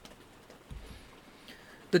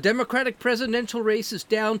The Democratic presidential race is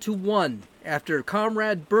down to 1 after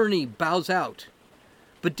Comrade Bernie bows out.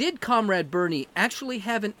 But did Comrade Bernie actually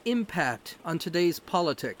have an impact on today's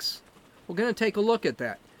politics? We're going to take a look at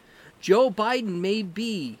that. Joe Biden may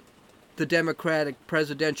be the Democratic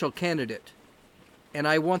presidential candidate. And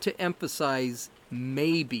I want to emphasize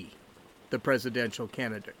maybe the presidential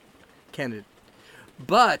candidate.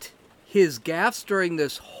 But his gaffes during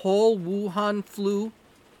this whole Wuhan flu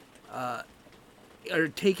are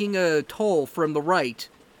taking a toll from the right,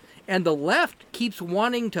 and the left keeps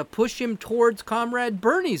wanting to push him towards Comrade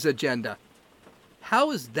Bernie's agenda.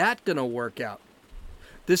 How is that going to work out?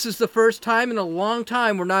 This is the first time in a long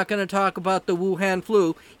time we're not going to talk about the Wuhan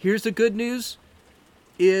flu. Here's the good news,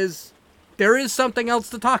 is there is something else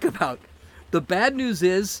to talk about. The bad news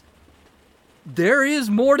is there is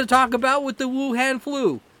more to talk about with the Wuhan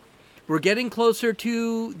flu. We're getting closer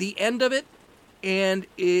to the end of it, and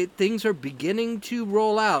things are beginning to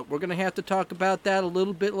roll out. We're going to have to talk about that a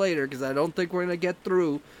little bit later because I don't think we're going to get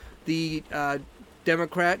through the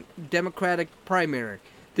Democratic primary.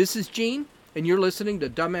 This is Gene, and you're listening to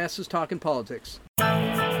Dumbasses Talking Politics.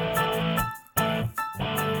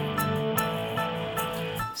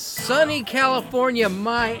 Sunny California,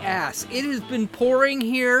 my ass. It has been pouring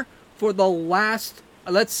here for the last,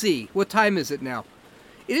 let's see, what time is it now?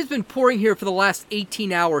 It has been pouring here for the last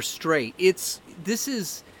 18 hours straight. This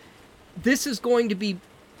is going to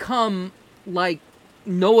become like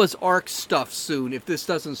Noah's Ark stuff soon if this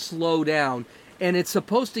doesn't slow down. And it's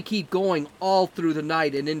supposed to keep going all through the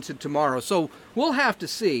night and into tomorrow. So we'll have to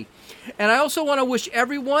see. And I also want to wish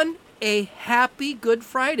everyone a happy Good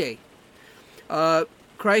Friday.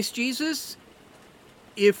 Christ Jesus,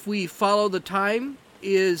 if we follow the time,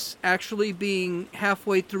 is actually being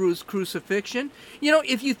halfway through his crucifixion. You know,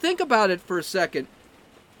 if you think about it for a second,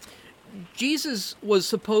 Jesus was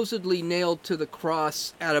supposedly nailed to the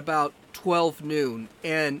cross at about 12 noon,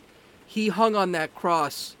 and he hung on that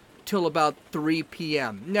cross till about 3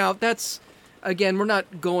 p.m. Now, that's, again, we're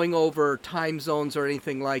not going over time zones or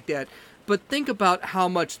anything like that, but think about how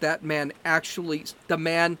much that man actually, the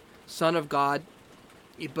man, Son of God,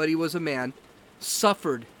 but he was a man,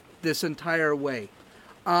 suffered this entire way.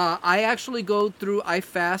 I actually I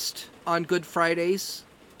fast on Good Fridays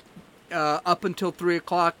up until 3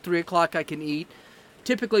 o'clock. 3 o'clock I can eat.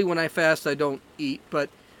 Typically when I fast I don't eat,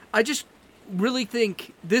 but I just really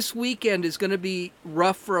think this weekend is going to be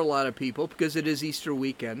rough for a lot of people because it is Easter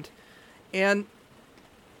weekend. And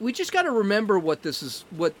we just got to remember what this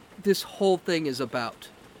whole thing is about.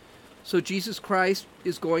 So Jesus Christ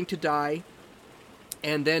is going to die,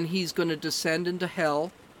 and then he's going to descend into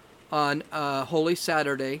hell on Holy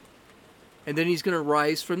Saturday, and then he's going to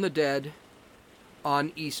rise from the dead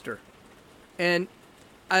on Easter. And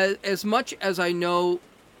as much as I know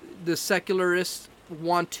the secularists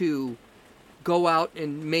want to go out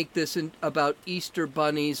and make this about Easter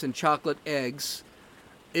bunnies and chocolate eggs,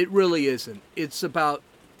 it really isn't. It's about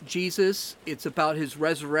Jesus. It's about his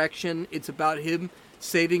resurrection. It's about him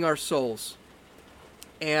saving our souls.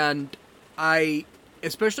 And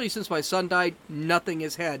especially since my son died, nothing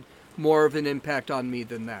has had more of an impact on me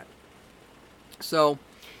than that. So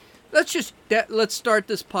let's start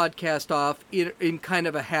this podcast off in kind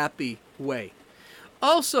of a happy way.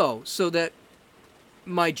 Also, so that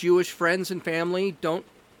my Jewish friends and family don't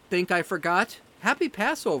think I forgot, happy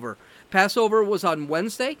Passover. Passover was on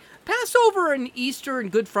Wednesday. Passover and Easter and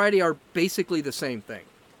Good Friday are basically the same thing.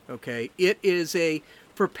 Okay,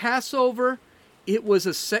 for Passover, it's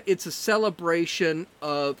a celebration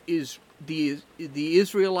of the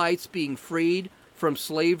Israelites being freed from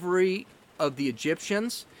slavery of the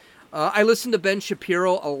Egyptians. I listened to Ben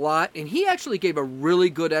Shapiro a lot, and he actually gave a really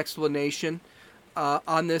good explanation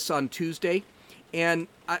on this on Tuesday. And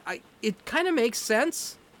it kind of makes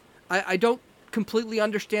sense. I don't completely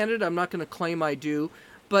understand it. I'm not going to claim I do.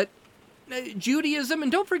 But Judaism,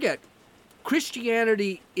 and don't forget,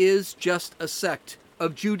 Christianity is just a sect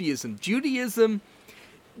of Judaism. Judaism,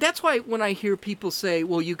 that's why when I hear people say,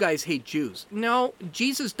 well, you guys hate Jews. No,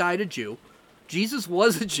 Jesus died a Jew. Jesus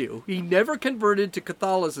was a Jew. He never converted to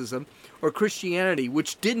Catholicism or Christianity,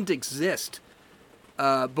 which didn't exist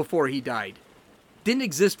before he died. Didn't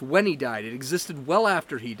exist when he died. It existed well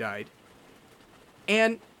after he died.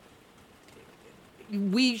 And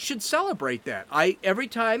we should celebrate that. Every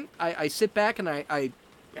time I sit back and I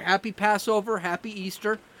happy Passover, happy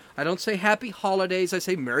Easter. I don't say happy holidays. I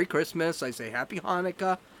say Merry Christmas. I say happy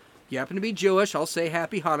Hanukkah. You happen to be Jewish, I'll say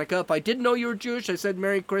happy Hanukkah. If I didn't know you were Jewish, I said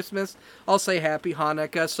Merry Christmas. I'll say happy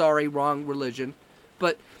Hanukkah. Sorry, wrong religion.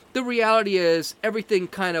 But the reality is everything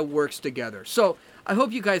kind of works together. So I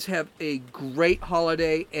hope you guys have a great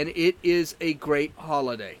holiday, and it is a great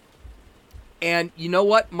holiday. And you know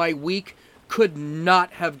what? My week could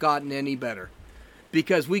not have gotten any better,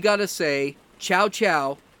 because we got to say ciao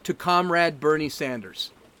ciao to Comrade Bernie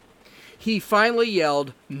Sanders. He finally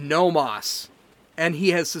yelled, "No mas," and he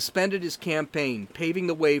has suspended his campaign, paving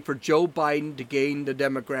the way for Joe Biden to gain the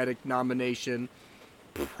Democratic nomination.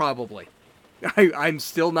 Probably. I'm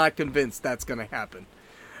still not convinced that's going to happen.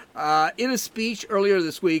 In a speech earlier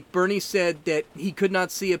this week, Bernie said that he could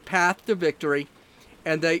not see a path to victory,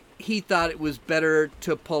 and that he thought it was better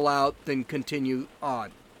to pull out than continue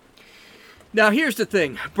on. Now, here's the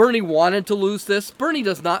thing. Bernie wanted to lose this. Bernie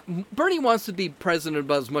does not. Bernie wants to be president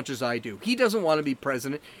about as much as I do. He doesn't want to be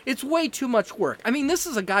president. It's way too much work. I mean, this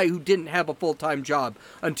is a guy who didn't have a full-time job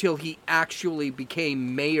until he actually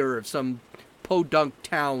became mayor of some podunk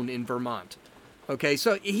town in Vermont. Okay,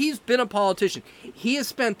 so he's been a politician. He has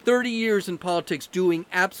spent 30 years in politics doing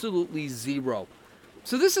absolutely zero.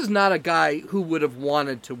 So this is not a guy who would have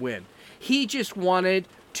wanted to win. He just wanted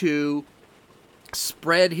to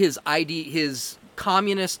spread his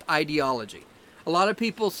communist ideology. A lot of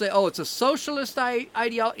people say, "Oh, it's a socialist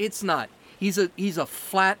ideology." It's not. He's a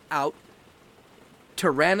flat out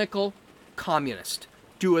tyrannical communist.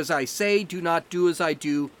 Do as I say, do not do as I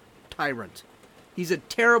do, tyrant. He's a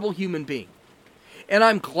terrible human being. And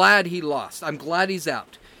I'm glad he lost. I'm glad he's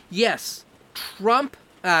out. Yes, Trump.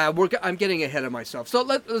 I'm getting ahead of myself. So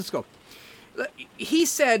let's go. He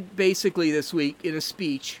said basically this week in a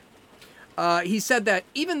speech, he said that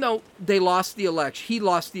even though he lost the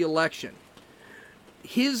election.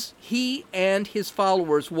 He and his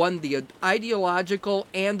followers won the ideological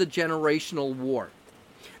and the generational war.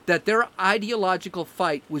 That their ideological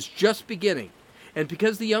fight was just beginning, and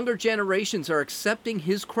because the younger generations are accepting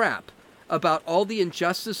his crap about all the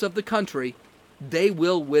injustice of the country, they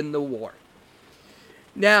will win the war.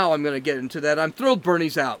 Now I'm going to get into that. I'm thrilled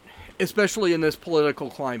Bernie's out, especially in this political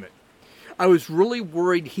climate. I was really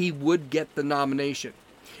worried he would get the nomination.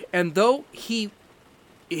 And though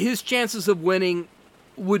his chances of winning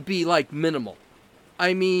would be like minimal.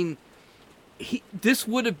 I mean, this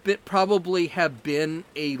would have probably have been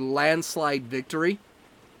a landslide victory.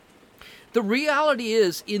 The reality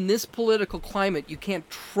is, in this political climate, you can't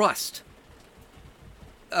trust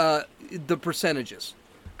the percentages.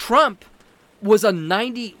 Trump was an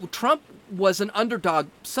underdog,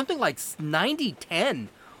 something like 90-10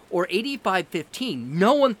 or 85-15.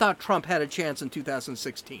 No one thought Trump had a chance in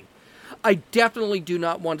 2016. I definitely do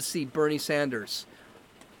not want to see Bernie Sanders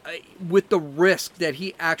with the risk that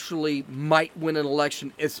he actually might win an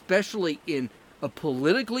election, especially in a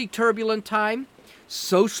politically turbulent time,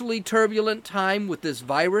 socially turbulent time with this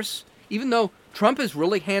virus. Even though Trump is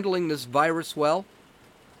really handling this virus well,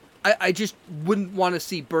 I just wouldn't want to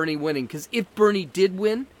see Bernie winning, because if Bernie did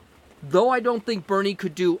win, though I don't think Bernie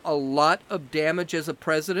could do a lot of damage as a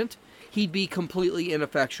president, he'd be completely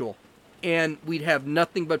ineffectual. And we'd have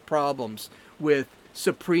nothing but problems with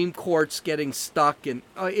Supreme Courts getting stuck, and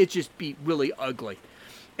it'd just be really ugly.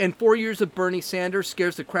 And 4 years of Bernie Sanders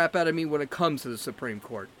scares the crap out of me when it comes to the Supreme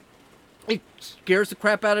Court. It scares the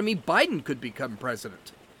crap out of me Biden could become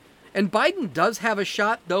president. And Biden does have a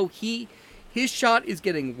shot, though his shot is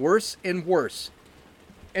getting worse and worse.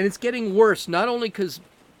 And it's getting worse not only because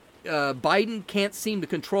Biden can't seem to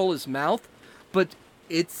control his mouth, but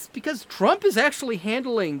it's because Trump is actually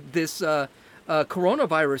handling this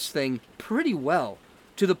coronavirus thing pretty well,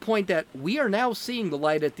 to the point that we are now seeing the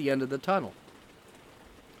light at the end of the tunnel.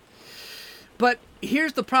 But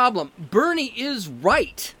here's the problem. Bernie is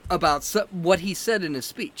right about what he said in his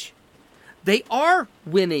speech. They are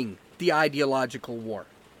winning the ideological war.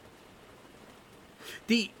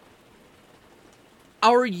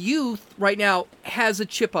 Our youth right now has a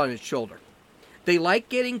chip on its shoulder. They like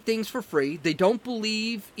getting things for free. They don't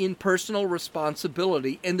believe in personal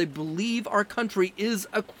responsibility, and they believe our country is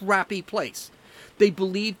a crappy place. They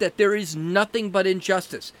believe that there is nothing but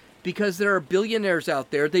injustice because there are billionaires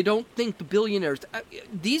out there. They don't think the billionaires,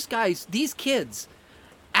 these kids,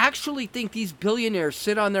 actually think these billionaires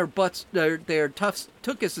sit on their butts, their tough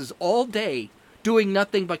tuchuses all day doing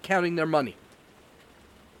nothing but counting their money.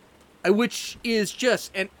 Which is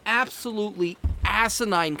just an absolutely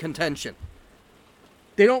asinine contention.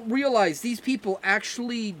 They don't realize these people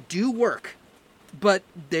actually do work, but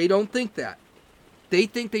they don't think that. They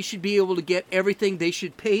think they should be able to get everything. They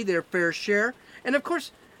should pay their fair share. And of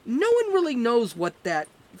course, no one really knows what that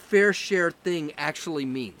fair share thing actually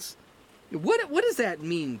means. What does that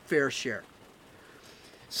mean, fair share?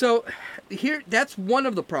 So here, that's one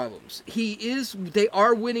of the problems. They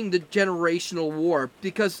are winning the generational war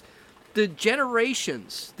because the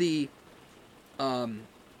generations, the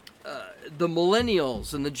the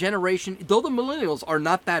millennials and the generation, though the millennials are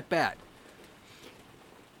not that bad,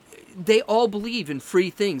 they all believe in free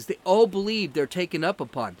things. They all believe they're taken up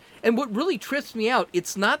upon. And what really trips me out,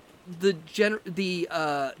 it's not the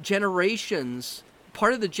generations,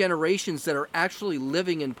 part of the generations that are actually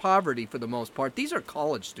living in poverty for the most part. These are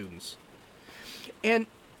college students. And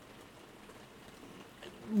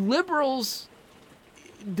liberals,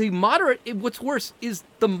 what's worse is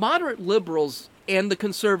the moderate liberals and the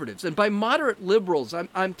conservatives. And by moderate liberals,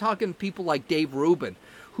 I'm talking people like Dave Rubin,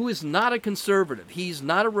 who is not a conservative. He's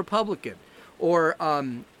not a Republican. Or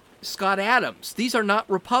Scott Adams. These are not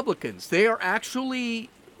Republicans. They are actually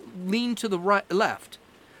lean to the left.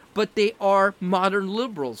 But they are modern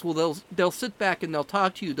liberals. Well, they'll sit back and they'll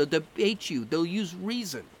talk to you. They'll debate you. They'll use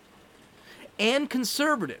reason. And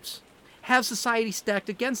conservatives have society stacked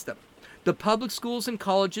against them. The public schools and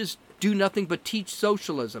colleges do nothing but teach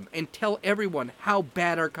socialism and tell everyone how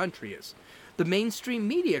bad our country is. The mainstream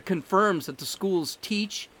media confirms that the schools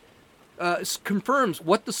confirms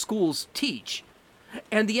what the schools teach.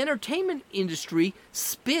 And the entertainment industry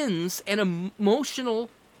spins an emotional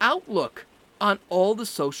outlook on all the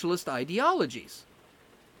socialist ideologies.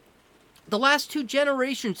 The last two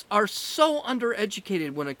generations are so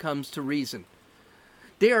undereducated when it comes to reason.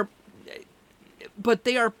 But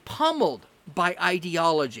they are pummeled by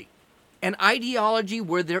ideology. And ideology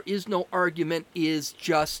where there is no argument is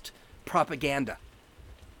just propaganda.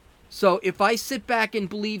 So if I sit back and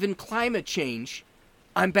believe in climate change,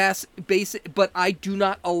 I'm basic, but I do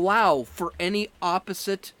not allow for any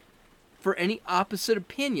opposite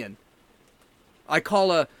opinion. I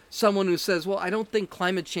call someone who says, "Well, I don't think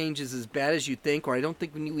climate change is as bad as you think, or I don't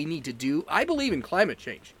think we need to do." I believe in climate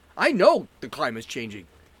change. I know the climate's changing.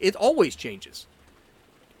 It always changes.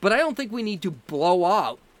 But I don't think we need to blow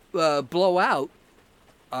out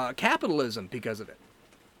capitalism because of it.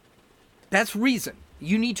 That's reason.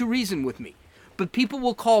 You need to reason with me. But people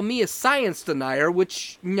will call me a science denier,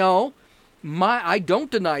 which, no, I don't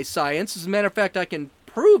deny science. As a matter of fact, I can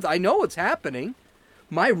prove, I know it's happening.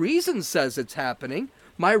 My reason says it's happening.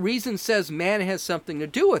 My reason says man has something to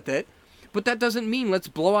do with it. But that doesn't mean let's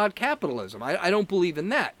blow out capitalism. I don't believe in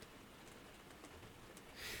that.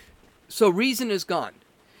 So reason is gone.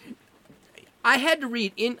 I had to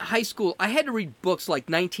read, in high school, I had to read books like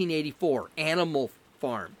 1984, Animal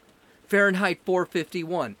Farm, Fahrenheit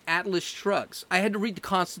 451, Atlas Shrugs. I had to read the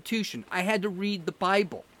Constitution. I had to read the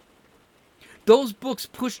Bible. Those books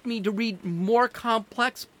pushed me to read more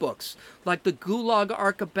complex books, like the Gulag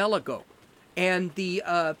Archipelago and the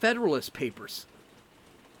Federalist Papers.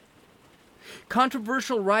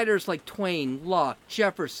 Controversial writers like Twain, Locke,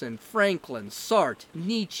 Jefferson, Franklin, Sartre,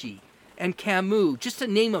 Nietzsche, and Camus, just to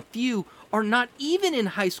name a few, are not even in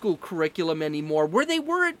high school curriculum anymore, where they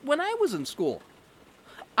were when I was in school.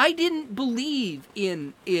 I didn't believe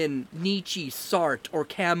in Nietzsche, Sartre, or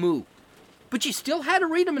Camus, but you still had to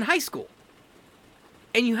read them in high school.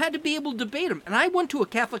 And you had to be able to debate them. And I went to a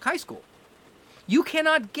Catholic high school. You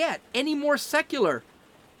cannot get any more secular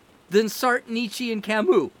than Sartre, Nietzsche, and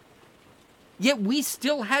Camus. Yet we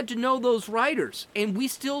still had to know those writers, and we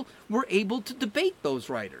still were able to debate those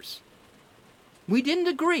writers. We didn't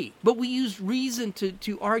agree, but we used reason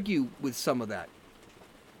to argue with some of that.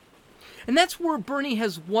 And that's where Bernie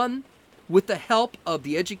has won, with the help of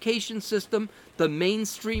the education system, the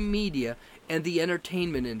mainstream media, and the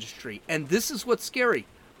entertainment industry. And this is what's scary.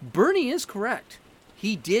 Bernie is correct.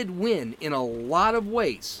 He did win in a lot of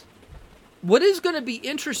ways. What is going to be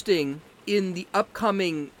interesting in the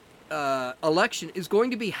upcoming election is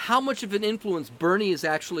going to be how much of an influence Bernie is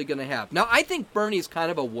actually going to have. Now, I think Bernie is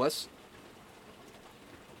kind of a wuss.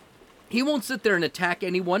 He won't sit there and attack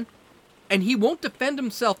anyone, and he won't defend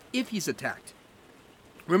himself if he's attacked.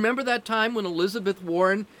 Remember that time when Elizabeth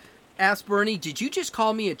Warren asked Bernie, "Did you just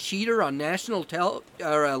call me a cheater on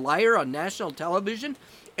or a liar on national television?"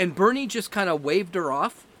 And Bernie just kind of waved her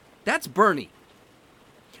off. That's Bernie.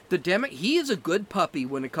 He is a good puppy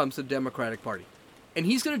when it comes to the Democratic Party. And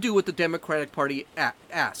he's going to do what the Democratic Party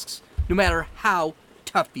asks, no matter how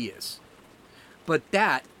tough he is. But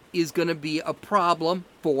that is going to be a problem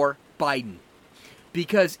for Biden.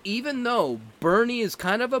 Because even though Bernie is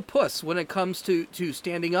kind of a puss when it comes to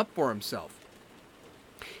standing up for himself,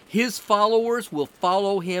 his followers will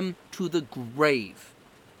follow him to the grave.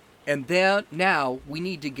 And then now we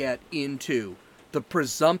need to get into the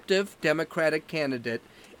presumptive Democratic candidate.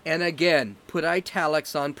 And again, put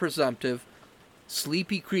italics on presumptive,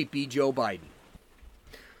 Sleepy Creepy Joe Biden.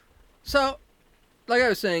 So, like I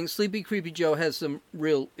was saying, Sleepy Creepy Joe has some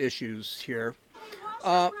real issues here.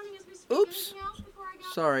 Oops.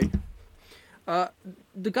 Sorry.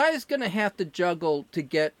 the guy's going to have to juggle to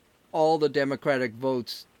get all the Democratic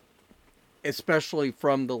votes, especially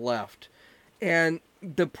from the left. And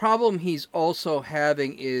the problem he's also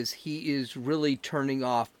having is he is really turning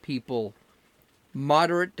off people,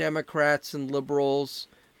 moderate Democrats and liberals,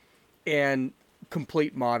 and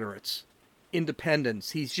complete moderates,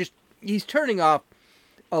 independents. He's turning off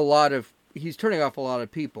a lot of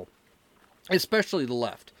people, especially the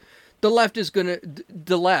left. The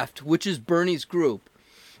left, which is Bernie's group,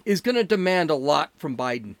 is going to demand a lot from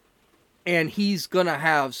Biden. And he's going to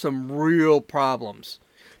have some real problems.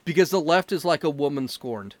 Because the left is like a woman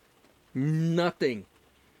scorned. Nothing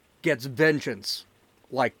gets vengeance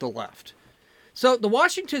like the left. So the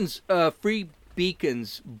Washington's Free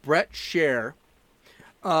Beacon's Brett Scher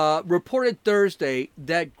reported Thursday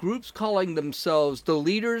that groups calling themselves the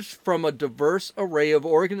leaders from a diverse array of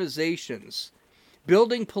organizations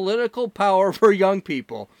building political power for young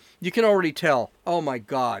people. You can already tell. Oh my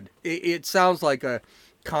God. It sounds like a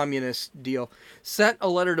communist deal. Sent a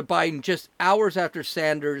letter to Biden just hours after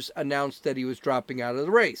Sanders announced that he was dropping out of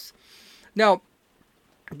the race. Now,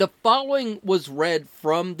 the following was read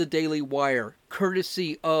from the Daily Wire,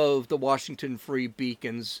 courtesy of the Washington Free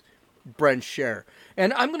Beacon's Brett Scher.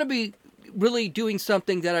 And I'm going to be really doing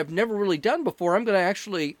something that I've never really done before. I'm going to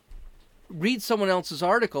actually read someone else's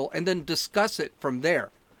article and then discuss it from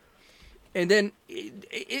there. And then,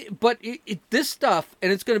 this stuff,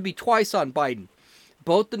 and it's going to be twice on Biden.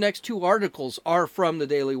 Both the next two articles are from the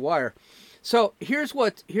Daily Wire. So here's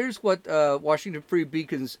what Washington Free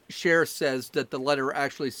Beacon's Scher says that the letter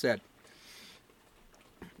actually said.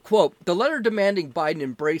 Quote, the letter demanding Biden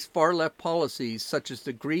embrace far-left policies such as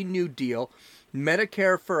the Green New Deal,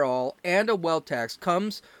 Medicare for All, and a wealth tax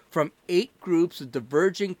comes from 8 groups of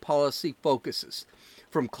diverging policy focuses,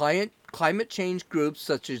 from climate change groups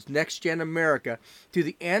such as Next Gen America to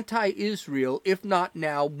the anti-Israel, if not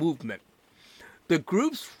now, movement. The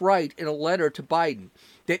groups write in a letter to Biden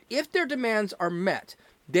that if their demands are met,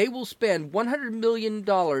 they will spend $100 million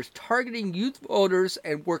targeting youth voters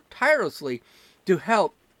and work tirelessly to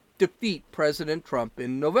help defeat President Trump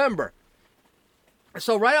in November.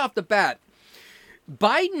 So right off the bat,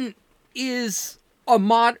 Biden is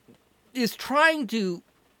trying to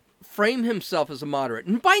frame himself as a moderate.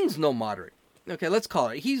 And Biden's no moderate. Okay, let's call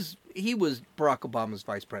it. He was Barack Obama's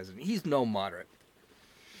vice president. He's no moderate.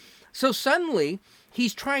 So suddenly,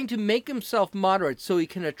 he's trying to make himself moderate so he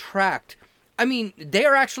can attract. I mean, they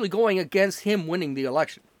are actually going against him winning the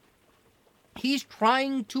election. He's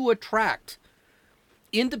trying to attract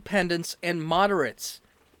independents and moderates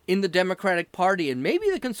in the Democratic Party and maybe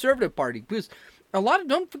the Conservative Party. Because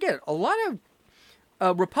don't forget, a lot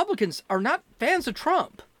of Republicans are not fans of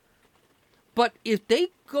Trump. But if they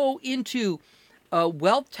go into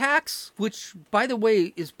wealth tax, which, by the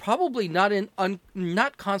way, is probably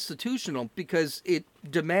not constitutional because it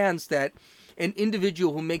demands that an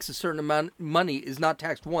individual who makes a certain amount of money is not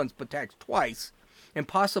taxed once, but taxed twice, and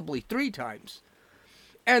possibly 3 times.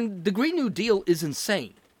 And the Green New Deal is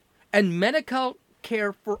insane. And medical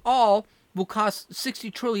care for all will cost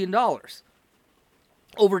 $60 trillion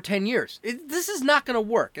over 10 years. This is not going to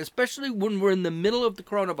work, especially when we're in the middle of the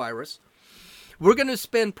coronavirus. We're going to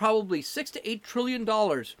spend probably $6 to $8 trillion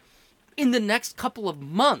in the next couple of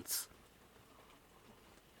months.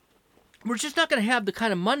 We're just not going to have the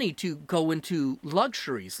kind of money to go into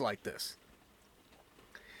luxuries like this.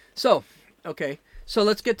 So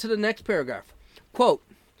let's get to the next paragraph. Quote,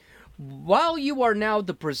 while you are now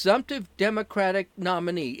the presumptive Democratic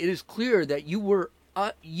nominee, it is clear that you were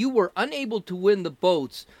unable to win the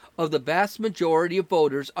votes of the vast majority of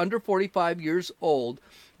voters under 45 years old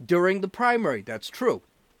during the primary. That's true.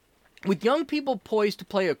 With young people poised to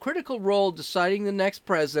play a critical role deciding the next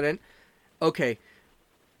president. Okay,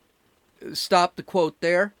 stop the quote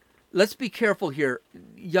there. Let's be careful here.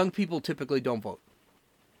 Young people typically don't vote.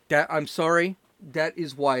 I'm sorry. That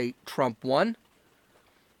is why Trump won.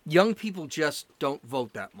 Young people just don't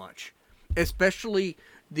vote that much. Especially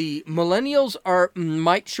the millennials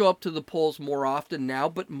might show up to the polls more often now,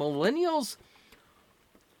 but millennials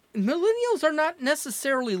are not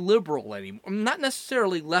necessarily liberal anymore. Not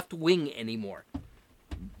necessarily left-wing anymore.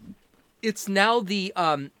 It's now the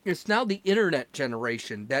internet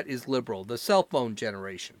generation that is liberal, the cell phone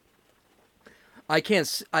generation. I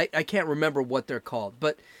can't remember what they're called,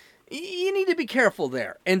 but you need to be careful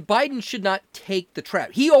there. And Biden should not take the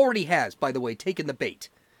trap. He already has, by the way, taken the bait.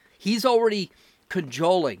 He's already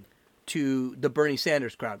cajoling to the Bernie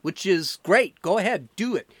Sanders crowd, which is great. Go ahead,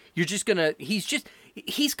 do it.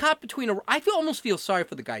 He's caught between I almost feel sorry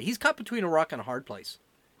for the guy. He's caught between a rock and a hard place.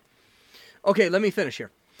 Okay, let me finish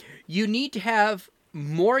here. You need to have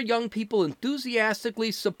more young people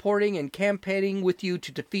enthusiastically supporting and campaigning with you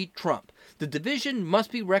to defeat Trump. The division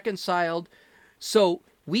must be reconciled so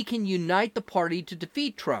we can unite the party to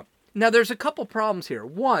defeat Trump. Now, there's a couple problems here.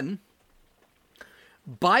 One,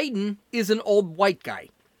 Biden is an old white guy.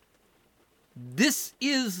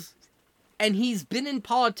 And he's been in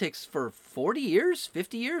politics for 40 years,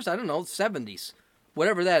 50 years, I don't know, 70s,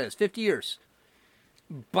 whatever that is, 50 years.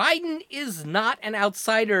 Biden is not an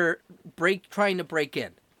outsider trying to break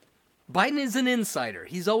in. Biden is an insider.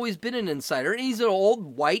 He's always been an insider, and he's an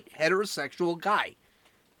old, white, heterosexual guy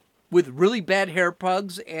with really bad hair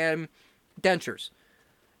plugs and dentures.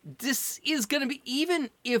 This is going to be, even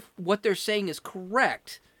if what they're saying is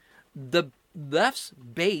correct, the left's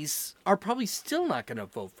base are probably still not going to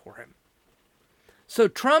vote for him. So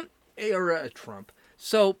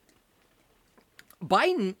So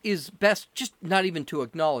Biden is best just not even to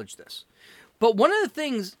acknowledge this. But one of the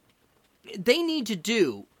things they need to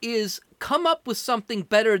do is come up with something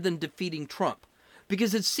better than defeating Trump.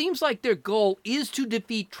 Because it seems like their goal is to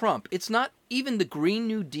defeat Trump. It's not even the Green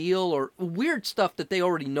New Deal or weird stuff that they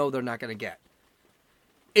already know they're not going to get.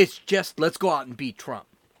 It's just, let's go out and beat Trump.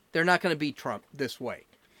 They're not going to beat Trump this way.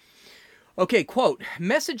 Okay, quote,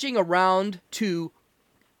 messaging around to,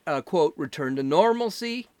 quote, return to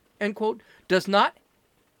normalcy, end quote, does not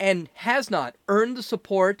and has not earned the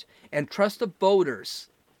support and trust of voters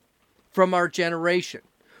from our generation.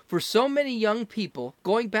 For so many young people,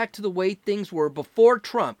 going back to the way things were before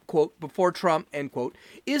Trump, quote, before Trump, end quote,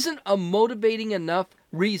 isn't a motivating enough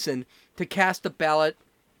reason to cast a ballot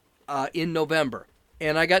in November.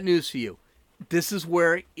 And I got news for you. This is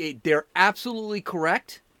where they're absolutely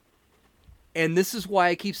correct. And this is why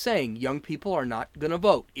I keep saying young people are not going to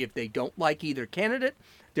vote. If they don't like either candidate,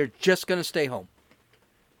 they're just going to stay home.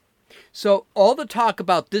 So all the talk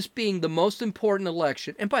about this being the most important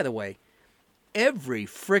election, and by the way, every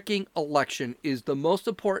freaking election is the most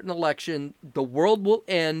important election. The world will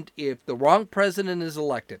end if the wrong president is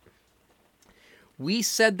elected. We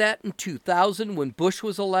said that in 2000 when Bush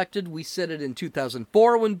was elected. We said it in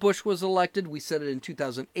 2004 when Bush was elected. We said it in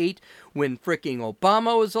 2008 when freaking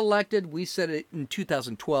Obama was elected. We said it in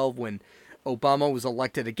 2012 when Obama was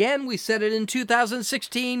elected again. We said it in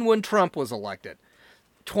 2016 when Trump was elected.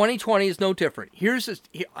 2020 is no different.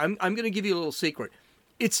 I'm going to give you a little secret.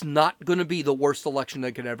 It's not going to be the worst election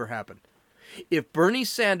that could ever happen. If Bernie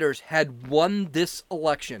Sanders had won this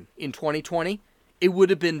election in 2020, it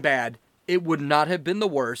would have been bad. It would not have been the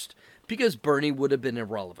worst because Bernie would have been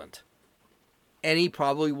irrelevant. And he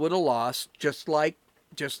probably would have lost, just like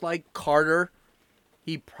Carter,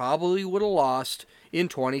 he probably would have lost in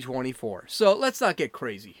 2024. So let's not get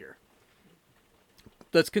crazy here.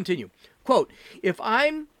 Let's continue. Quote, if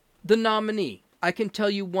I'm the nominee, I can tell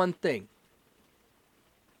you one thing.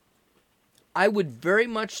 I would very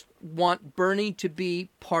much want Bernie to be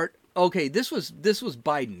part. Okay, this was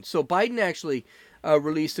Biden. So Biden actually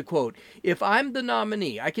released a quote. If I'm the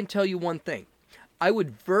nominee, I can tell you one thing. I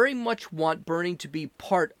would very much want Bernie to be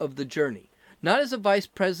part of the journey, not as a vice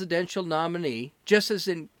presidential nominee, just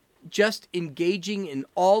engaging in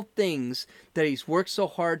all things that he's worked so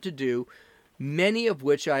hard to do, many of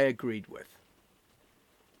which I agreed with.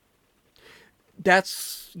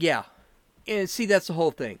 Yeah. And see, that's the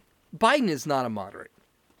whole thing. Biden is not a moderate.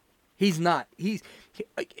 He's not.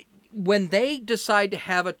 When they decide to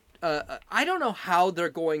have I don't know how they're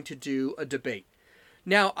going to do a debate.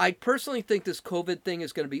 Now, I personally think this COVID thing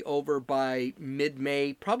is going to be over by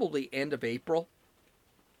mid-May, probably end of April.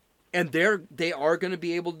 And they are going to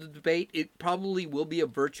be able to debate. It probably will be a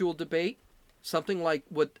virtual debate, something like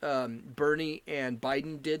what Bernie and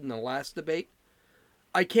Biden did in the last debate.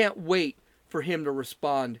 I can't wait for him to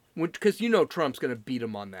respond, because Trump's going to beat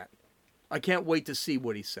him on that. I can't wait to see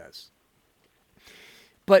what he says.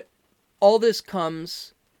 But all this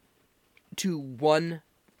comes to one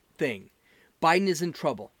thing. Biden is in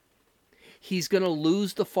trouble. He's going to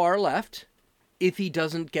lose the far left if he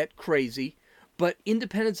doesn't get crazy, but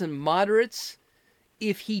independents and moderates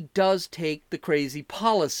if he does take the crazy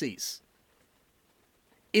policies.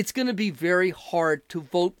 It's going to be very hard to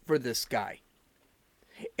vote for this guy.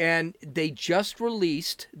 And they just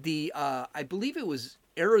released I believe it was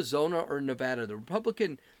Arizona or Nevada, the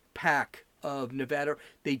Republican PAC of Nevada.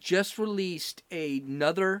 They just released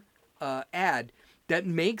another ad that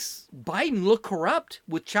makes Biden look corrupt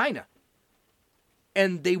with China.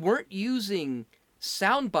 And they weren't using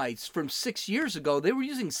sound bites from 6 years ago. They were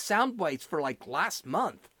using sound bites for like last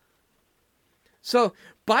month. So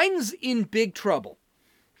Biden's in big trouble.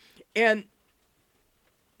 And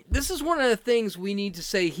this is one of the things we need to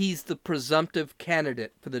say. He's the presumptive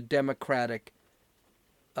candidate for the Democratic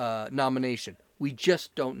nomination. We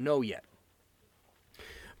just don't know yet.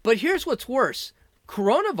 But here's what's worse.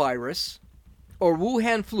 Coronavirus, or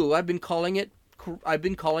Wuhan flu, I've been calling it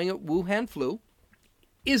Wuhan flu,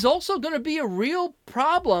 is also going to be a real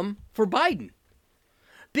problem for Biden.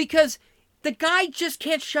 Because the guy just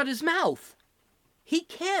can't shut his mouth. He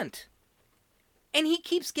can't. And he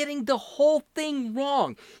keeps getting the whole thing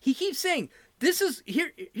wrong. He keeps saying,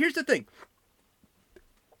 here's the thing.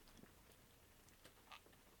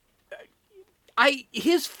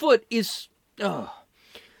 His foot is,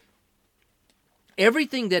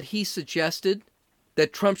 everything that he suggested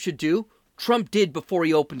that Trump should do, Trump did before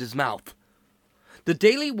he opened his mouth. The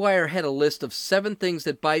Daily Wire had a list of 7 things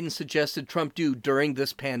that Biden suggested Trump do during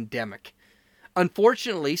this pandemic.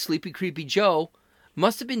 Unfortunately, Sleepy Creepy Joe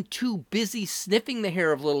must have been too busy sniffing the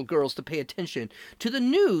hair of little girls to pay attention to the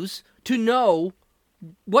news to know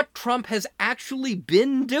what Trump has actually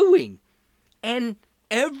been doing. And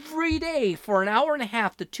every day for an hour and a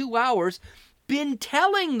half to 2 hours, been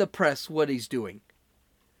telling the press what he's doing.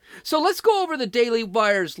 So let's go over the Daily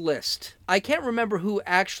Wire's list. I can't remember who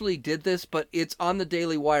actually did this, but it's on the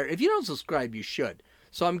Daily Wire. If you don't subscribe, you should.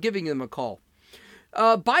 So I'm giving them a call.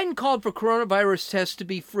 Biden called for coronavirus tests to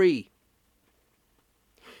be free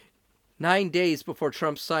 9 days before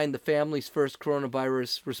Trump signed the Family's First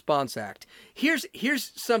Coronavirus Response Act.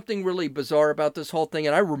 Here's something really bizarre about this whole thing,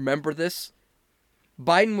 and I remember this.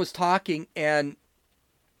 Biden was talking, and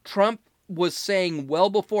Trump was saying well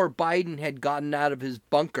before Biden had gotten out of his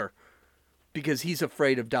bunker, because he's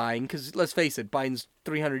afraid of dying, because let's face it, Biden's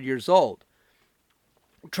 300 years old.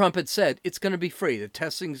 Trump had said, it's going to be free. The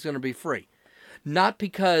testing is going to be free. Not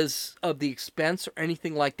because of the expense or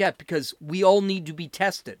anything like that, because we all need to be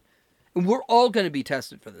tested. And we're all going to be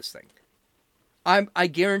tested for this thing. I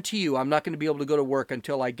guarantee you I'm not going to be able to go to work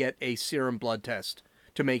until I get a serum blood test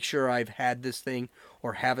to make sure I've had this thing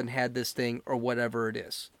or haven't had this thing or whatever it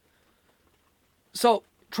is. So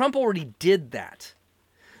Trump already did that.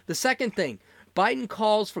 The second thing, Biden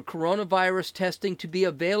calls for coronavirus testing to be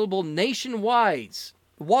available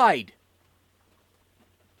nationwide.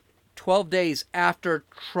 12 days after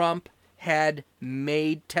Trump had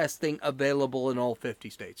made testing available in all 50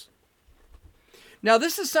 states. Now,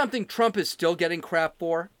 this is something Trump is still getting crap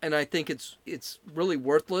for, and I think it's really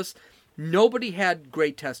worthless. Nobody had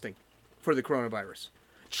great testing for the coronavirus.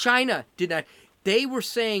 China did not. They were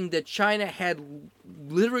saying that China had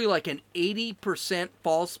literally like an 80%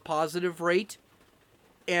 false positive rate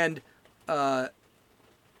and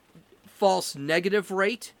false negative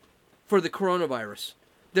rate for the coronavirus.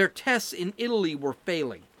 Their tests in Italy were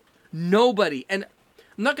failing. Nobody, and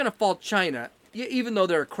I'm not going to fault China, even though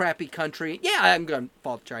they're a crappy country. Yeah, I'm going to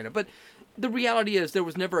fault China, but the reality is there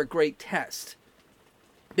was never a great test.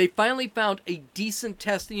 They finally found a decent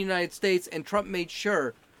test in the United States, and Trump made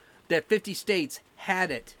sure that 50 states had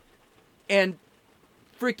it. And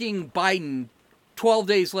freaking Biden, 12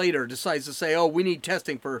 days later, decides to say, oh, we need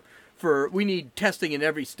testing we need testing in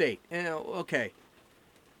every state. Okay.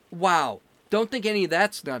 Wow. Don't think any of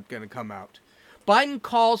that's not going to come out. Biden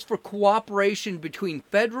calls for cooperation between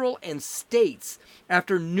federal and states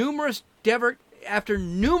after numerous Democratic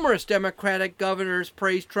governors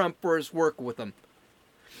praised Trump for his work with them.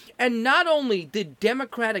 And not only did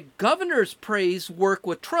Democratic governors praise work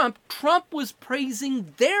with Trump, Trump was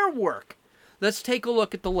praising their work. Let's take a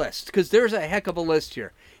look at the list, because there's a heck of a list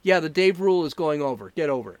here. Yeah, the Dave rule is going over. Get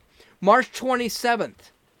over it. March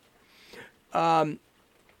 27th.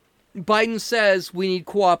 Biden says we need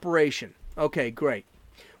cooperation. Okay, great.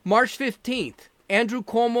 March 15th. Andrew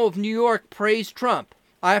Cuomo of New York praised Trump.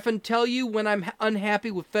 I often tell you when I'm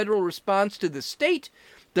unhappy with federal response to the state,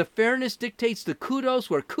 the fairness dictates the kudos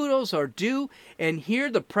where kudos are due, and here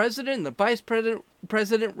the president and the vice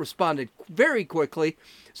president responded very quickly,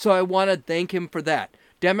 so I want to thank him for that.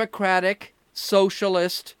 Democratic,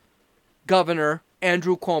 socialist governor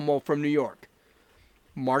Andrew Cuomo from New York.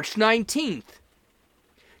 March 19th,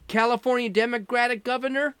 California Democratic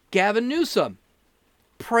Governor Gavin Newsom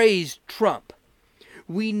praised Trump.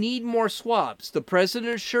 We need more swabs. The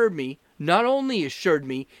president not only assured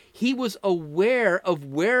me, he was aware of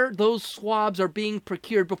where those swabs are being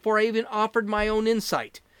procured before I even offered my own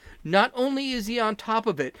insight. Not only is he on top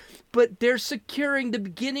of it, but they're securing the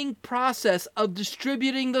beginning process of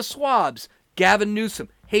distributing the swabs. Gavin Newsom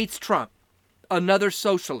hates Trump, another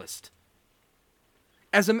socialist.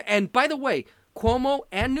 And by the way, Cuomo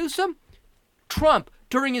and Newsom, Trump,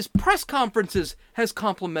 during his press conferences, has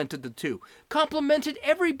complimented the two. Complimented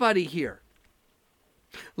everybody here.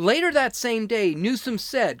 Later that same day, Newsom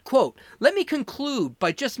said, quote, "Let me conclude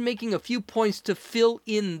by just making a few points to fill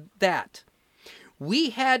in that.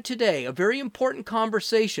 We had today a very important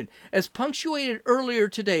conversation, as punctuated earlier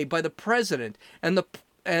today by the president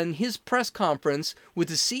and his press conference with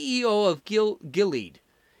the CEO of Gilead.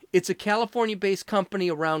 It's a California-based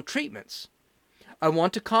company around treatments. I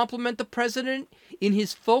want to compliment the president in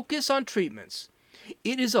his focus on treatments.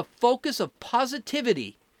 It is a focus of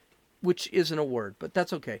positivity, which isn't a word, but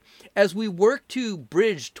that's okay, as we work to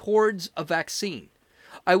bridge towards a vaccine.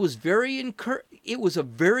 It was a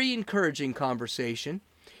very encouraging conversation.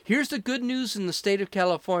 Here's the good news in the state of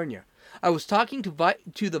California. I was talking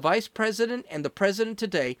to the vice president and the president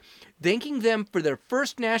today, thanking them for their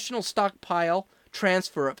first national stockpile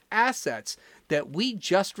transfer of assets that we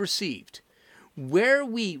just received, where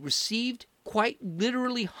we received quite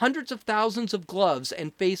literally hundreds of thousands of gloves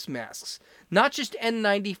and face masks, not just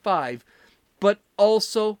N95, but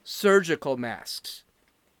also surgical masks.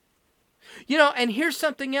 You know, and here's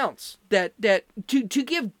something else that to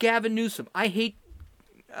give Gavin Newsom, I hate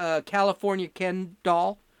California Ken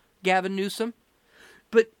doll, Gavin Newsom,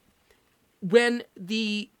 but when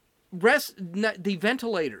the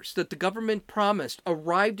ventilators that the government promised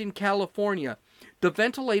arrived in California, the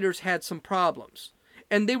ventilators had some problems,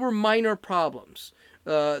 and they were minor problems.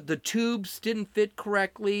 The tubes didn't fit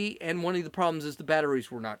correctly, and one of the problems is the batteries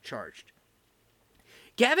were not charged.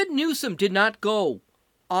 Gavin Newsom did not go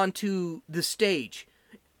onto the stage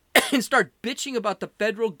and start bitching about the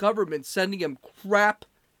federal government sending him crap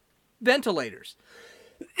ventilators.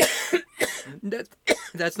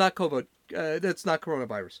 That's not COVID. That's not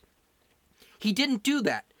coronavirus. He didn't do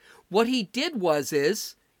that. What he did was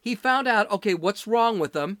he found out, okay, what's wrong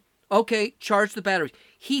with them? Okay, charge the batteries.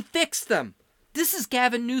 He fixed them. This is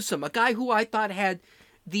Gavin Newsom, a guy who I thought had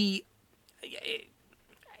the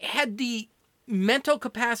mental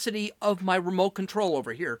capacity of my remote control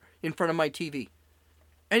over here in front of my TV.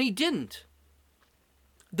 And he didn't.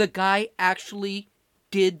 The guy actually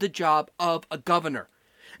did the job of a governor.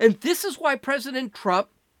 And this is why President Trump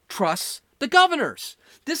trusts the governors.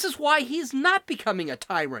 This is why he's not becoming a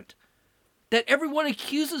tyrant that everyone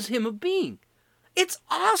accuses him of being. It's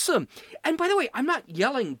awesome. And by the way, I'm not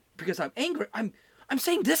yelling because I'm angry. I'm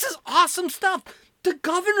saying this is awesome stuff. The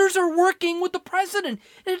governors are working with the president.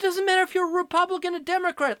 And it doesn't matter if you're a Republican, a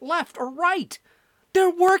Democrat, left or right. They're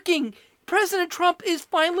working. President Trump is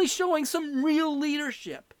finally showing some real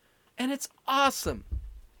leadership. And it's awesome.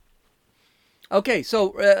 Okay,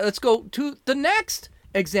 so let's go to the next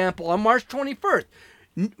example. On March 24th,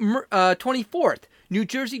 New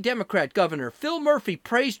Jersey Democrat Governor Phil Murphy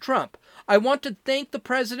praised Trump. I want to thank the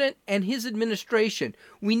president and his administration.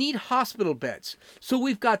 We need hospital beds. So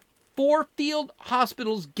we've got 4 field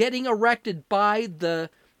hospitals getting erected by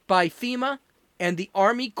FEMA, and the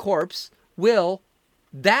Army Corps will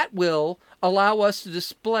allow us to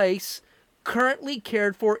displace currently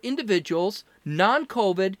cared for individuals,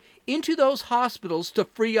 non-COVID, into those hospitals to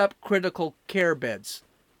free up critical care beds.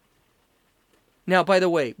 Now, by the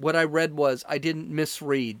way, what I read was, I didn't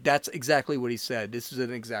misread. That's exactly what he said. This is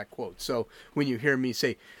an exact quote. So when you hear me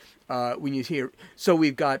say, so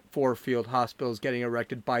we've got 4 field hospitals getting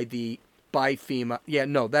erected by FEMA. Yeah,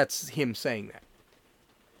 no, that's him saying that.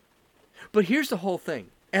 But here's the whole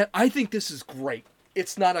thing. And I think this is great.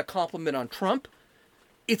 It's not a compliment on Trump.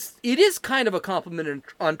 It is kind of a compliment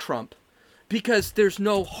on Trump because there's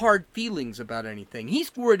no hard feelings about anything.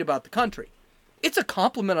 He's worried about the country. It's a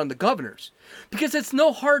compliment on the governors because it's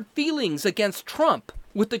no hard feelings against Trump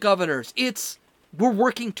with the governors. We're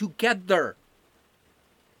working together.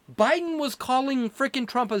 Biden was calling frickin'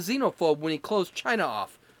 Trump a xenophobe when he closed China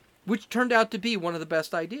off, which turned out to be one of the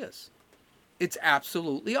best ideas. It's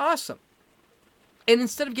absolutely awesome. And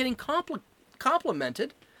instead of getting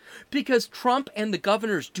complimented, because Trump and the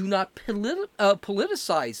governors do not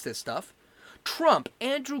politicize this stuff, Trump,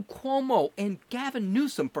 Andrew Cuomo, and Gavin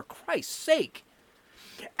Newsom, for Christ's sake.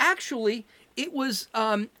 Actually, it was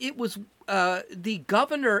the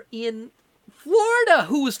governor in Florida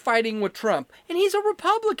who was fighting with Trump, and he's a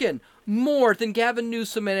Republican more than Gavin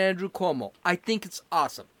Newsom and Andrew Cuomo. I think it's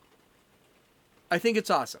awesome.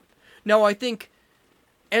 Now, I think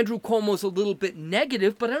Andrew Cuomo's a little bit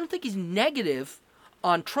negative, but I don't think he's negative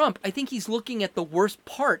on Trump. I think he's looking at the worst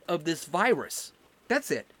part of this virus.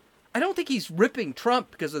 That's it. I don't think he's ripping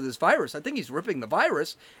Trump because of this virus. I think he's ripping the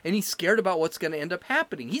virus, and he's scared about what's going to end up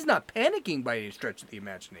happening. He's not panicking by any stretch of the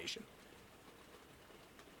imagination.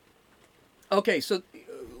 Okay, so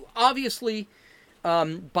obviously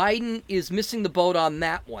Biden is missing the boat on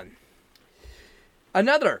that one.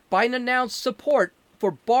 Another, Biden announced support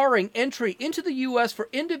for barring entry into the U.S. for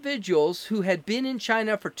individuals who had been in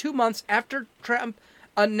China for 2 months after Trump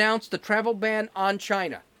announced the travel ban on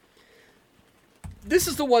China. this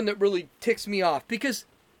is the one that really ticks me off because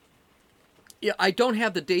I don't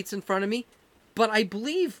have the dates in front of me, but I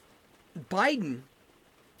believe Biden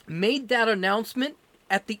made that announcement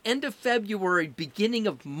at the end of February, beginning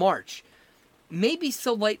of March. Maybe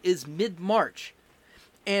so late as mid-March.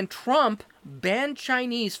 And Trump banned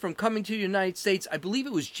Chinese from coming to the United States, I believe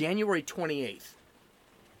it was January 28th.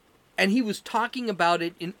 And he was talking about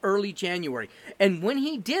it in early January. And when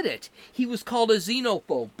he did it, he was called a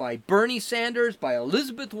xenophobe by Bernie Sanders, by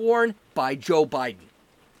Elizabeth Warren, by Joe Biden.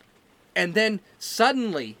 And then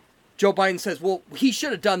suddenly, Joe Biden says, well, he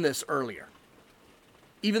should have done this earlier.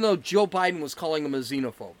 Even though Joe Biden was calling him a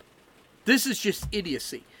xenophobe. This is just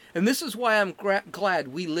idiocy. And this is why I'm glad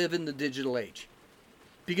we live in the digital age.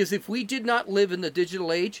 Because if we did not live in the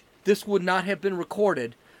digital age, this would not have been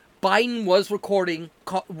recorded. Biden was recorded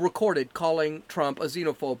calling Trump a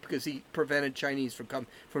xenophobe because he prevented Chinese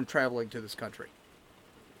from traveling to this country.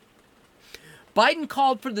 Biden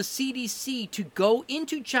called for the CDC to go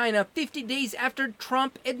into China 50 days after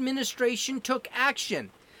Trump administration took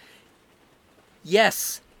action.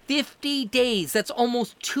 Yes, 50 days. That's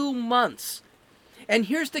almost 2 months. And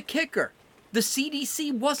here's the kicker. The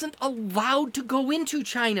CDC wasn't allowed to go into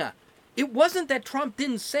China. It wasn't that Trump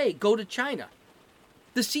didn't say, go to China.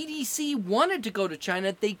 The CDC wanted to go to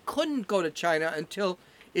China. They couldn't go to China until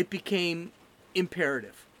it became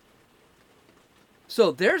imperative.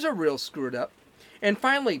 So there's a real screwed up. And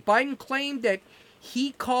finally, Biden claimed that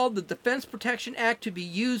he called the Defense Production Act to be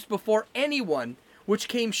used before anyone, which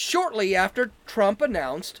came shortly after Trump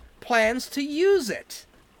announced plans to use it.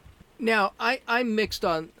 Now, I'm mixed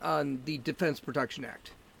on the Defense Production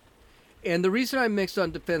Act. And the reason I'm mixed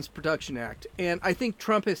on Defense Production Act, and I think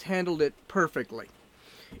Trump has handled it perfectly,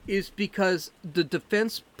 is because the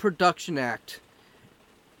Defense Production Act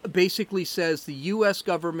basically says the U.S.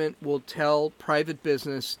 government will tell private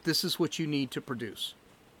business, this is what you need to produce.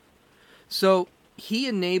 So he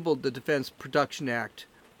enabled the Defense Production Act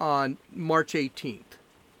on March 18th.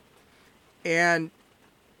 And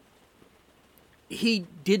he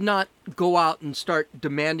did not go out and start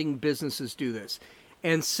demanding businesses do this.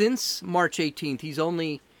 And since March 18th, he's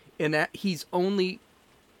only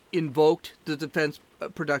invoked the Defense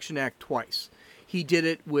Production Act twice. He did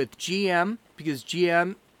it with GM, because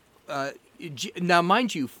GM, now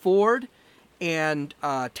mind you, Ford and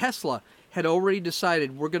Tesla had already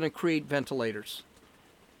decided we're going to create ventilators.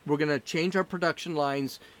 We're going to change our production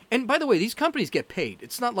lines. And by the way, these companies get paid.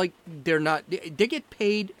 It's not like they're not, they get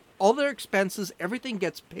paid, all their expenses, everything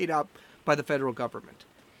gets paid out by the federal government.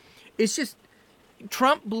 It's just,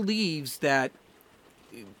 Trump believes that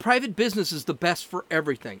private business is the best for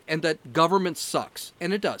everything and that government sucks.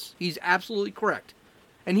 And it does. He's absolutely correct.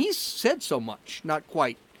 And he's said so much, not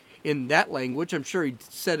quite in that language. I'm sure he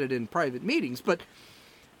said it in private meetings, but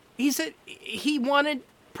he said he wanted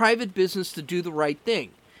private business to do the right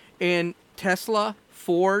thing. And Tesla,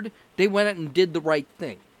 Ford, they went out and did the right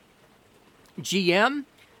thing. GM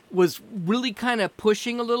was really kind of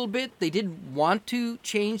pushing a little bit. They didn't want to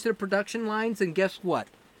change their production lines. And guess what?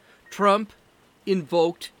 Trump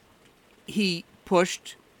he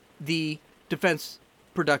pushed the Defense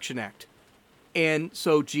Production Act. And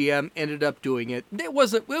so GM ended up doing it. There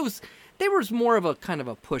was more of a kind of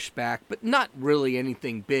a pushback, but not really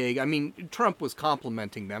anything big. I mean, Trump was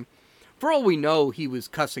complimenting them. For all we know, he was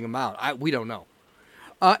cussing them out. We don't know.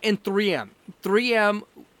 And 3M. 3M,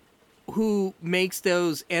 who makes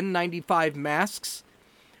those N95 masks,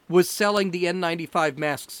 was selling the N95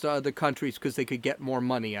 masks to other countries because they could get more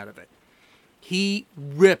money out of it. He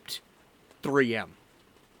ripped 3M.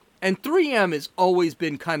 And 3M has always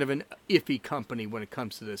been kind of an iffy company when it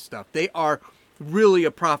comes to this stuff. They are really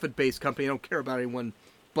a profit-based company. They don't care about anyone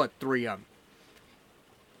but 3M.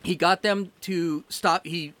 He got them to stop.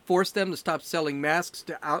 He forced them to stop selling masks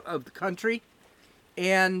out of the country.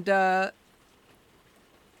 And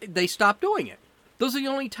they stopped doing it. Those are the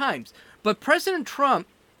only times. But President Trump,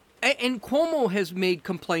 and Cuomo has made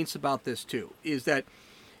complaints about this too, is that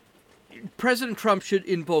President Trump should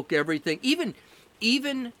invoke everything.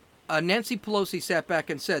 Even Nancy Pelosi sat back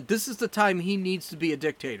and said, this is the time he needs to be a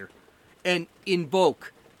dictator and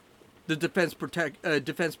invoke the Defense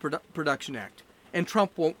Production Act. And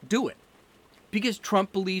Trump won't do it because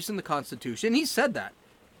Trump believes in the Constitution. And he said that.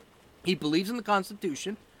 He believes in the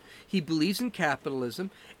Constitution. He believes in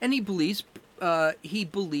capitalism. And he believes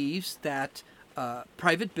that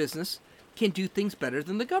private business can do things better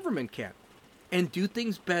than the government can. And do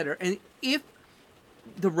things better. And if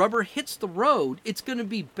the rubber hits the road, it's going to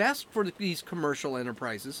be best for these commercial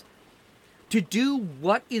enterprises to do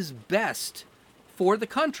what is best for the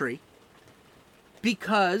country,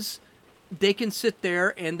 because they can sit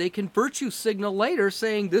there and they can virtue signal later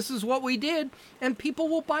saying this is what we did, and people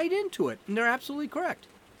will bite into it. And they're absolutely correct.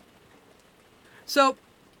 So,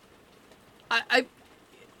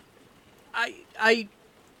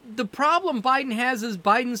 the problem Biden has is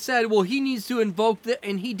Biden said, well, he needs to invoke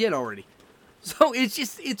and he did already. So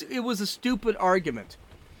it was a stupid argument.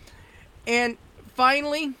 And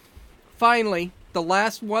finally, the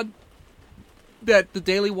last one that the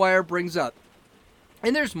Daily Wire brings up,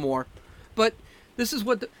 and there's more, but this is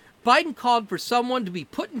what Biden called for someone to be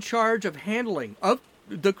put in charge of handling of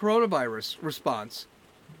the coronavirus response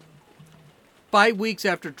 5 weeks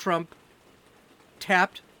after Trump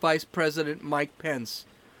tapped Vice President Mike Pence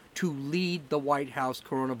to lead the White House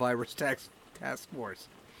coronavirus task force.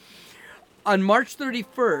 On March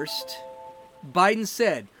 31st, Biden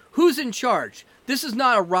said, "Who's in charge? This is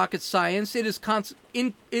not a rocket science. It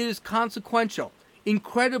is consequential,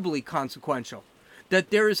 incredibly consequential, that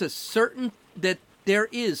there is certain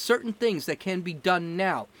things that can be done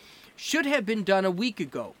now. Should have been done a week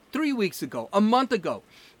ago, 3 weeks ago, a month ago.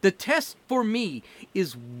 The test for me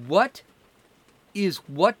is what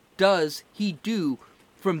does he do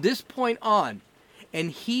from this point on,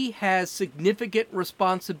 and he has significant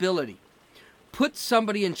responsibility. Put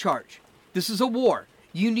somebody in charge. This is a war.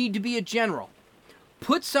 You need to be a general.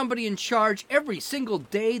 Put somebody in charge every single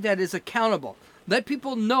day that is accountable. Let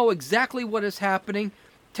people know exactly what is happening.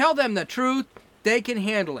 Tell them the truth. They can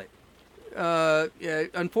handle it."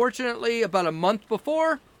 Unfortunately, about a month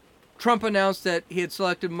before, Trump announced that he had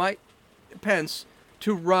selected Mike Pence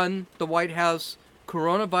to run the White House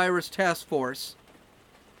coronavirus task force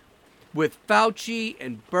with Fauci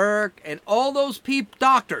and Burke and all those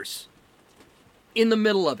doctors in the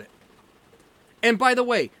middle of it. And by the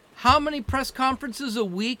way, how many press conferences a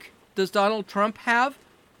week does Donald Trump have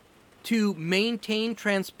to maintain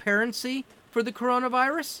transparency for the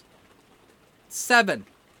coronavirus? 7.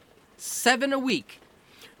 7 a week.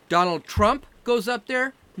 Donald Trump goes up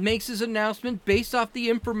there, makes his announcement based off the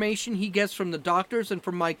information he gets from the doctors and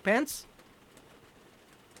from Mike Pence.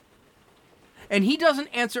 And he doesn't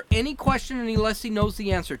answer any question unless he knows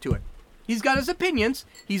the answer to it. He's got his opinions.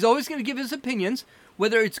 He's always going to give his opinions.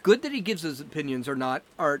 Whether it's good that he gives his opinions or not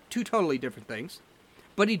are two totally different things.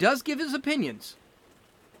 But he does give his opinions.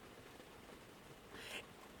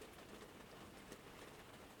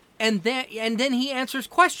 And then he answers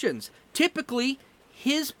questions. Typically,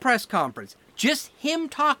 his press conference, just him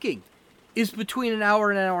talking, is between an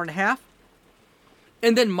hour and a half.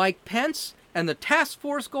 And then Mike Pence and the task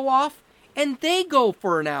force go off, and they go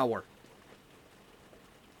for an hour.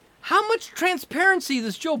 How much transparency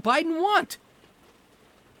does Joe Biden want?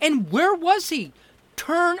 And where was he?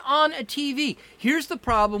 Turn on a TV. Here's the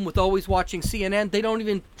problem with always watching CNN. They don't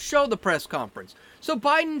even show the press conference. So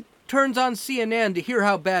Biden turns on CNN to hear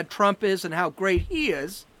how bad Trump is and how great he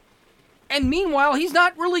is. And meanwhile, he's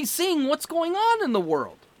not really seeing what's going on in the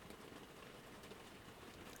world.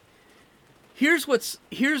 Here's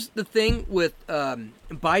the thing with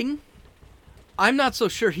Biden. I'm not so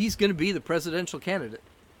sure he's going to be the presidential candidate.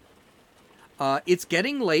 It's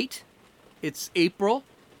getting late. It's April.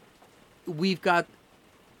 We've got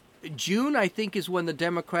June, I think, is when the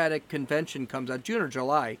Democratic convention comes out. June or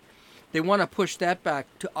July. They want to push that back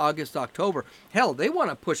to August, October. Hell, they want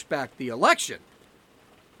to push back the election,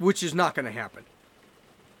 which is not going to happen.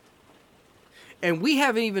 And we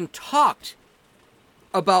haven't even talked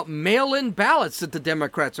about mail-in ballots that the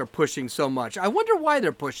Democrats are pushing so much. I wonder why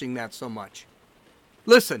they're pushing that so much.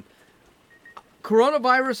 Listen,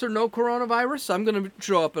 coronavirus or no coronavirus, I'm going to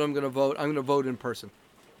show up and I'm going to vote. I'm going to vote in person,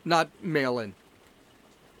 not mail-in.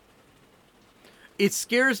 It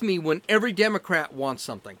scares me when every Democrat wants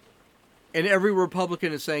something and every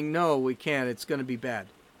Republican is saying, no, we can't. It's going to be bad.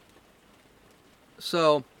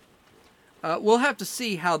 So we'll have to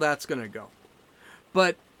see how that's going to go.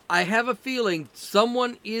 But I have a feeling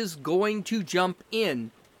someone is going to jump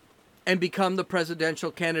in and become the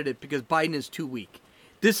presidential candidate because Biden is too weak.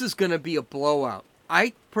 This is going to be a blowout.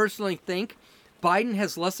 I personally think Biden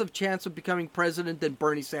has less of a chance of becoming president than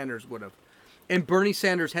Bernie Sanders would have. And Bernie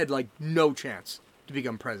Sanders had no chance to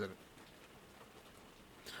become president.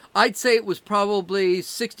 I'd say it was probably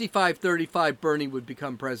 65-35 Bernie would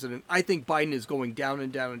become president. I think Biden is going down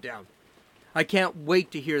and down and down. I can't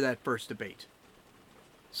wait to hear that first debate.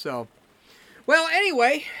 So, well,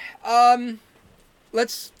 anyway,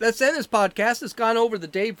 let's end this podcast. It's gone over the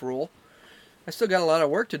Dave rule. I still got a lot of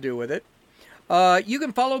work to do with it. You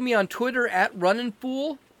can follow me on Twitter at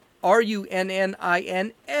RunninFool, RUNNINFEWL.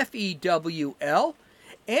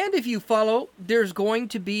 And if you follow, there's going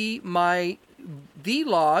to be my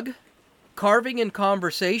vlog Carving in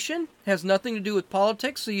Conversation has nothing to do with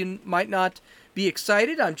politics, so you might not be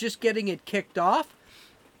excited. I'm just getting it kicked off.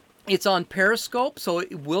 It's on Periscope, so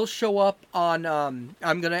it will show up on... I'm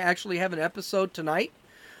going to actually have an episode tonight.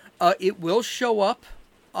 It will show up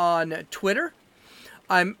on Twitter.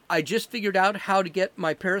 I just figured out how to get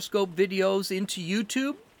my Periscope videos into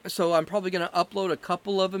YouTube, so I'm probably going to upload a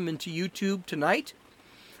couple of them into YouTube tonight.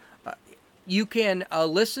 You can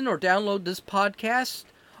listen or download this podcast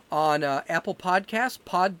on Apple Podcasts,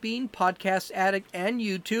 Podbean, Podcast Addict, and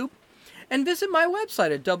YouTube. And visit my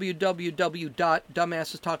website at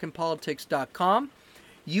www.dumbassestalkingpolitics.com.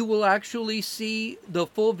 You will actually see the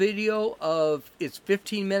full video of, it's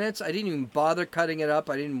 15 minutes. I didn't even bother cutting it up.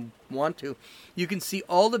 I didn't want to. You can see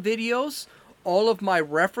all the videos, all of my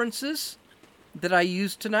references that I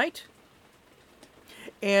used tonight.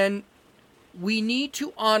 And we need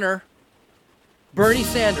to honor Bernie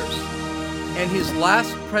Sanders and his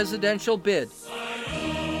last presidential bid.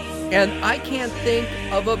 And I can't think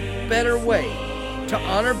of a better way to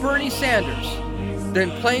honor Bernie Sanders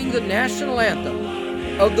than playing the national anthem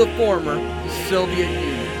of the former Soviet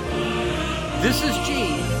Union. This is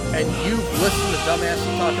Gene, and you've listened to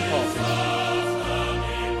Dumbasses Talking Politics.